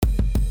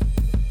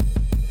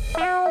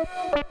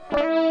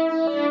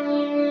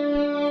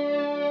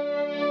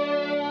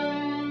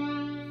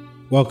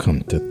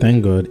Welcome to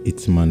Thank God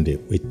It's Monday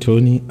with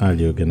Tony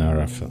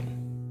Alioganarafa.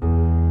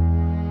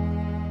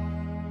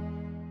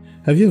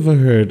 Have you ever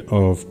heard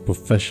of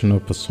professional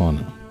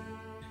persona?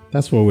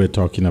 That's what we're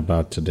talking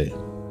about today.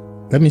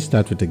 Let me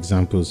start with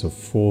examples of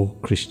 4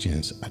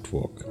 Christians at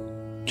work.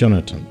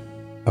 Jonathan,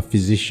 a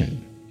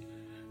physician,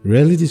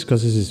 rarely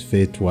discusses his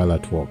faith while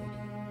at work.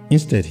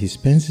 Instead, he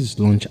spends his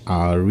lunch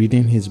hour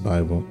reading his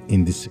Bible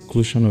in the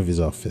seclusion of his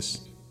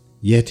office.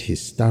 Yet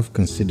his staff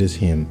considers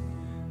him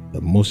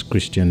the most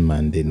Christian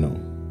man they know.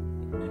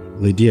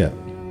 Lydia,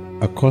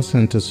 a call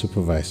center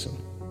supervisor,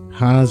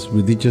 has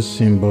religious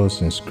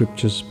symbols and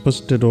scriptures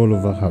posted all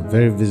over her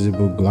very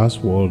visible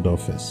glass-walled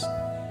office.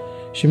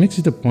 She makes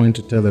it a point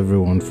to tell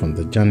everyone from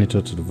the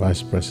janitor to the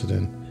vice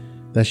president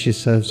that she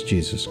serves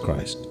Jesus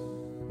Christ.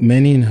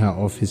 Many in her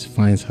office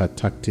finds her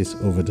tactics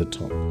over the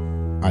top.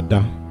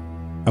 Ada,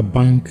 a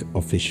bank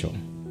official,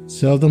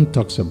 seldom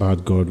talks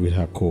about God with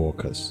her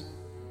co-workers,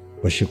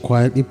 but she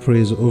quietly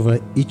prays over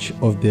each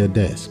of their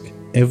desks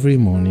every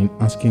morning,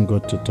 asking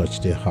God to touch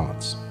their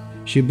hearts.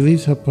 She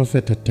believes her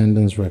perfect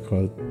attendance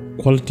record,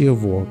 quality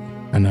of work,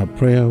 and her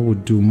prayer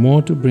would do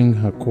more to bring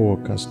her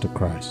co-workers to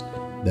Christ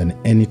than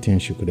anything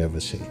she could ever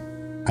say.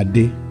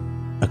 Ade,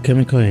 a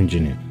chemical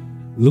engineer,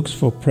 looks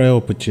for prayer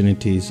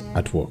opportunities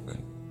at work.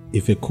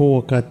 If a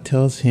co-worker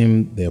tells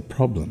him their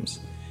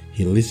problems,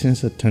 he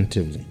listens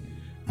attentively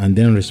and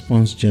then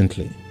responds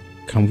gently,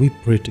 "Can we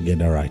pray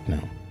together right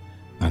now?"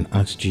 and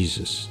ask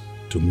Jesus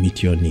to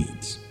meet your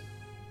needs.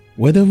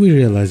 Whether we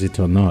realize it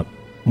or not,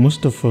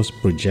 most of us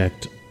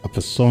project a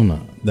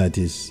persona that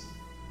is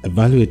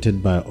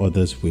evaluated by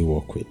others we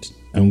work with,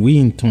 and we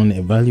in turn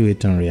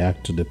evaluate and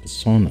react to the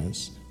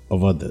personas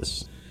of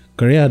others.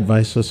 Career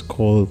advisors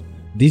call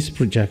this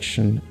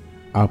projection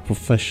our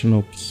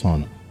professional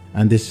persona,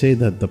 and they say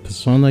that the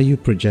persona you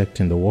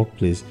project in the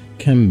workplace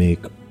can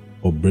make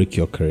or break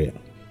your career.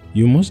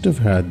 You must have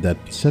heard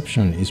that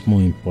perception is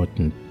more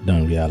important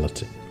than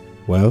reality.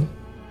 Well,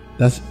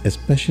 that's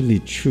especially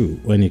true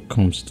when it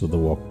comes to the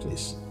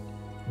workplace.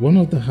 One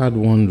of the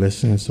hard-won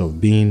lessons of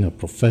being a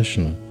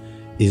professional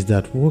is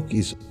that work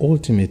is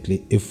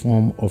ultimately a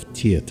form of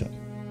theater.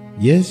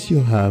 Yes,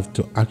 you have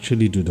to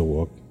actually do the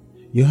work.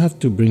 You have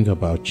to bring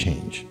about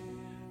change,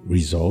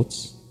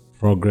 results,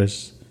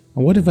 progress,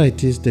 and whatever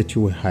it is that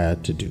you were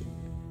hired to do.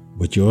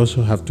 But you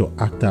also have to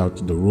act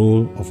out the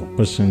role of a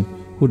person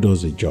who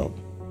does a job.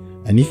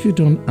 And if you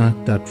don't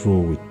act that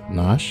role with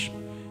panache,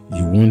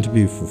 you won't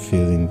be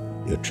fulfilling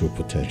your true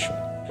potential.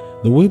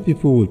 The way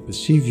people will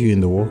perceive you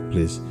in the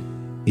workplace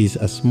is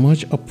as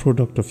much a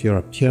product of your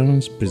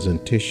appearance,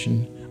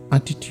 presentation,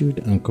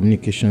 attitude, and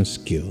communication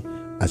skill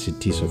as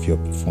it is of your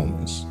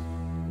performance.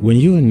 When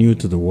you are new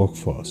to the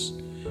workforce,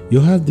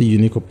 you have the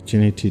unique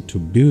opportunity to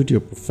build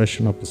your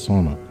professional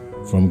persona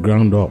from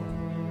ground up,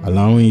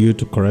 allowing you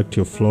to correct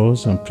your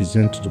flaws and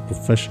present to the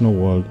professional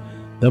world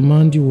the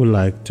man you would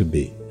like to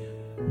be.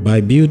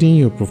 By building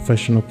your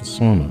professional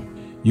persona,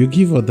 you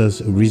give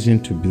others a reason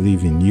to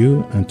believe in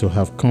you and to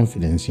have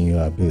confidence in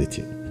your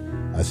ability.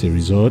 As a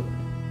result,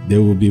 they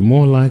will be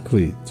more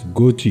likely to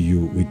go to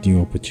you with new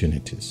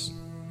opportunities.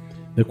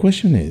 The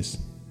question is,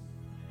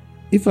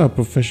 if our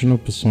professional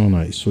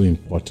persona is so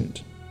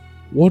important,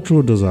 what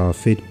role does our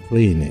faith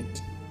play in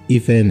it,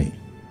 if any?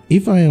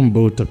 If I am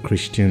both a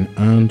Christian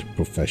and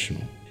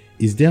professional,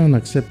 is there an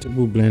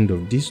acceptable blend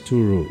of these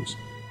two roles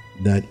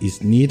that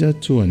is neither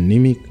too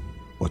anemic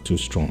or too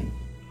strong?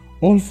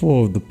 All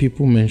 4 of the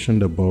people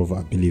mentioned above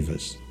are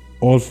believers.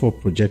 All 4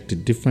 project a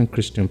different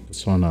Christian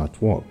persona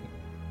at work.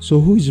 So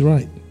who is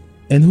right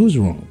and who's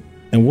wrong?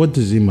 And what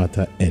does it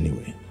matter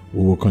anyway?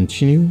 We will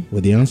continue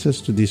with the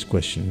answers to these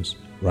questions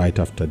right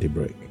after the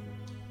break.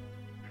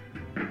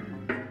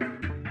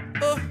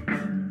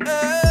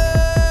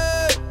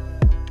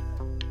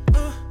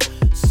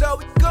 So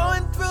we're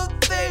going through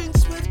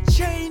things with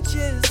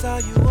changes. Are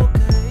you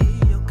okay?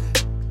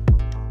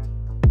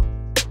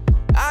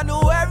 I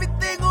know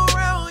everything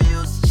around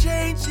you's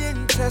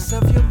changing. Test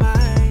of your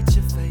mind,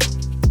 your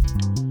faith.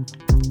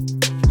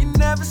 You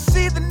never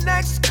see the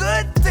next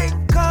good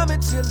thing coming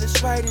till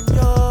it's right in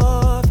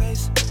your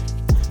face.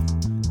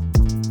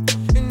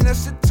 And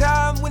that's the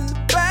time when the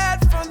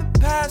bad from the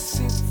past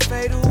seems to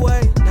fade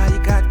away. Now you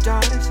got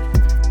daughters,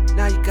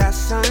 now you got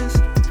sons,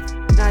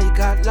 now you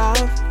got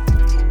love.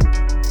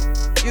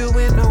 You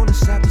went on a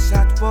step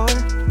beside the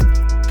water,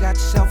 got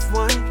yourself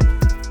one,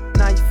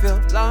 now you feel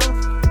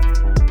love.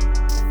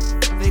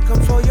 They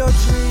come for your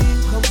dream,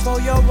 come for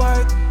your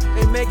work.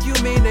 They make you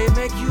mean, they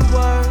make you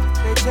work.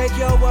 They take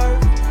your work,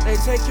 they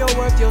take your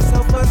worth, your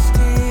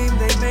self-esteem.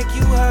 They make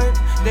you hurt,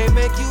 they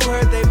make you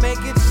hurt. They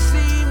make it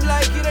seem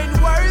like it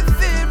ain't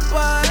worth it,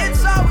 but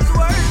it's always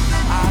worth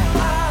it.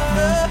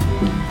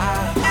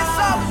 It's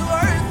always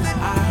worth it.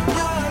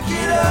 You can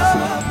get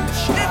up,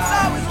 it's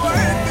always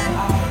worth it.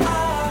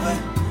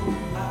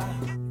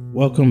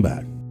 Welcome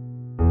back.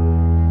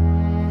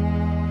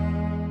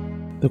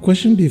 The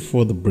question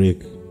before the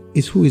break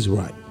is who is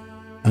right?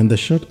 And the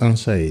short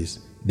answer is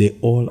they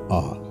all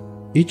are.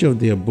 Each of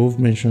the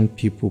above-mentioned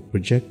people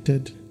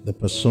projected the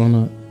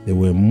persona they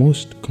were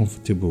most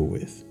comfortable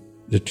with.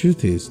 The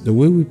truth is, the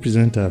way we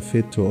present our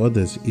faith to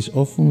others is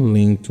often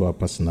linked to our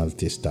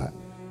personality style.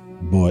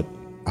 But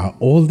are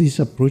all these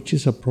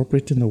approaches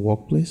appropriate in the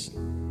workplace?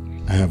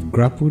 I have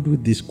grappled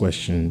with this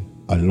question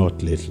a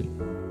lot lately.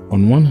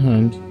 On one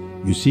hand,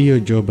 you see your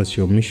job as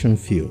your mission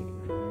field.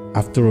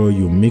 After all,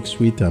 you mix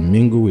with and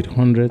mingle with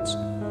hundreds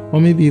or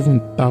maybe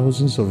even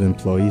thousands of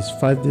employees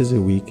 5 days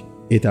a week,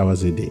 8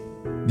 hours a day.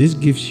 This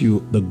gives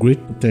you the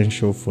great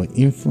potential for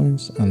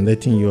influence and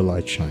letting your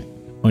light shine.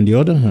 On the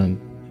other hand,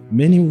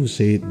 many will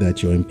say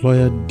that your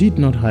employer did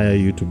not hire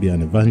you to be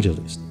an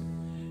evangelist.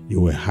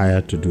 You were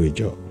hired to do a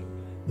job.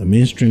 The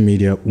mainstream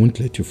media won't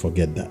let you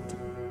forget that.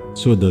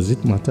 So does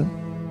it matter?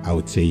 I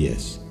would say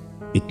yes.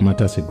 It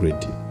matters a great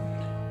deal.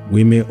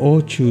 We may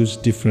all choose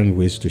different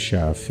ways to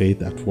share our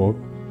faith at work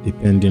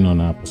depending on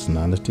our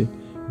personality,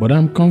 but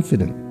I'm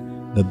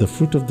confident that the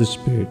fruit of the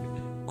Spirit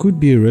could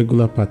be a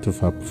regular part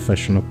of our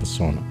professional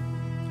persona.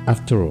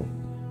 After all,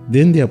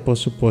 didn't the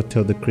Apostle Paul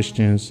tell the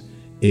Christians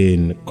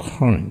in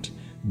Corinth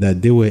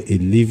that they were a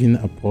living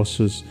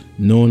apostles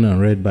known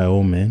and read by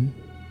all men?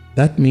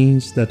 That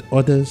means that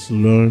others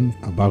learn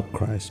about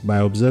Christ by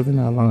observing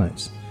our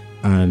lives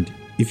and,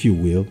 if you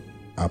will,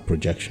 our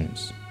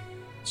projections.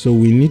 So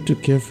we need to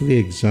carefully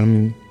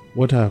examine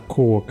what our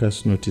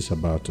co-workers notice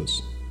about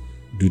us.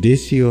 Do they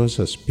see us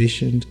as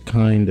patient,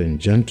 kind, and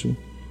gentle?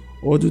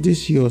 Or do they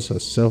see us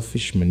as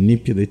selfish,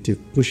 manipulative,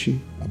 pushy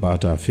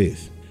about our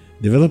faith?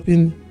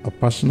 Developing a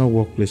personal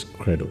workplace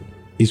credo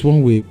is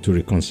one way to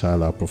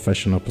reconcile our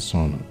professional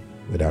persona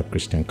with our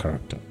Christian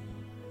character.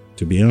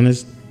 To be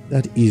honest,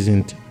 that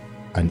isn't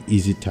an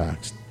easy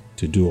task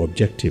to do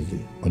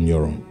objectively on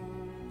your own.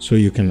 So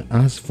you can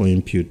ask for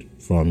input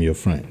from your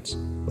friends.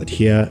 But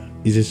here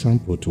is a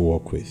sample to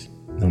work with.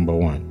 Number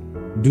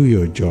 1, do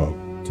your job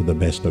to the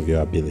best of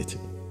your ability.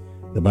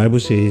 The Bible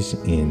says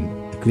in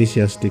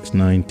Ecclesiastes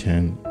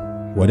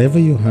 9:10, whatever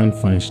your hand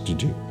finds to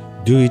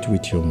do it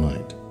with your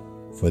mind.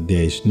 For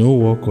there is no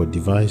work or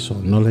device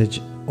or knowledge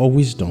or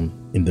wisdom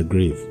in the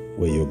grave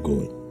where you're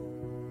going.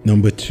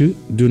 Number 2,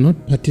 do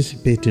not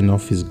participate in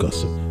office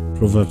gossip.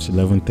 Proverbs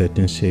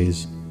 11:13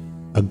 says,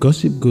 a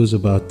gossip goes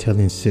about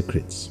telling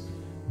secrets,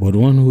 but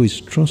one who is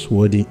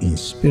trustworthy in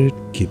spirit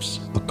keeps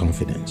a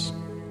confidence.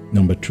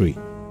 Number 3,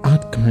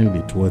 act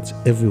kindly towards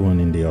everyone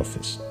in the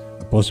office.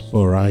 Apostle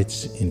Paul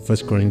writes in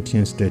 1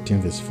 Corinthians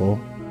 13:4,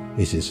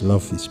 he says,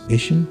 love is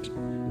patient,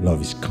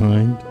 love is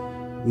kind,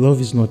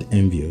 love is not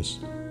envious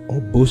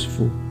or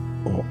boastful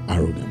or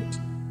arrogant.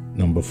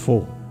 Number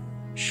 4,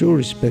 show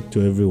respect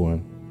to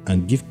everyone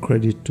and give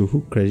credit to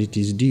who credit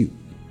is due.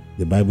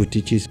 The Bible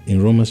teaches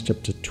in Romans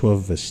chapter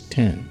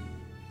 12:10,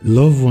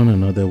 love one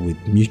another with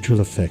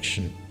mutual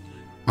affection,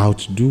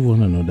 outdo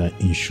one another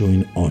in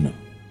showing honor.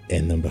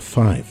 And number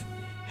 5,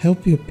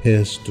 help your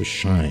peers to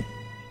shine,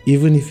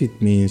 even if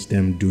it means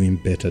them doing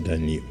better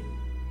than you.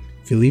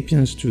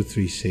 Philippians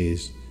 2:3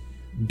 says,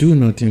 do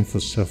nothing for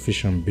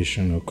selfish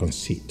ambition or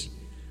conceit,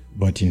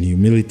 but in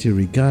humility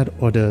regard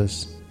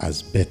others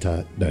as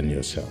better than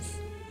yourself.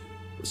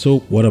 So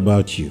what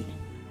about you?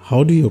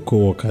 How do your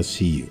co-workers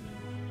see you?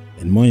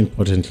 And more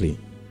importantly,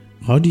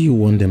 how do you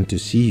want them to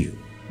see you?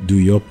 Do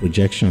your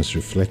projections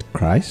reflect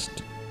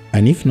Christ?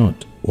 And if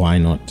not, why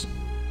not?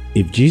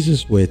 If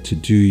Jesus were to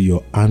do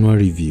your annual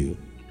review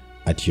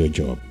at your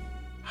job,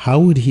 how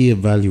would he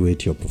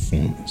evaluate your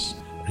performance?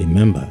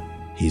 Remember,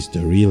 he's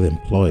the real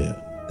employer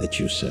that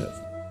you serve.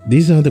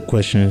 These are the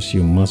questions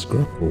you must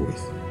grapple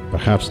with.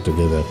 Perhaps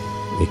together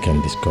we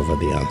can discover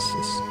the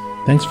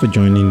answers. Thanks for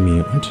joining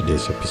me on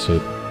today's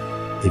episode.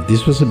 If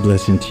this was a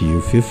blessing to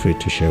you, feel free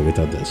to share with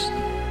others.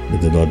 May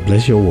the Lord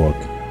bless your work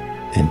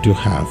and do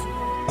have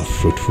a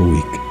fruitful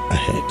week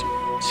ahead.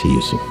 See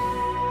you soon.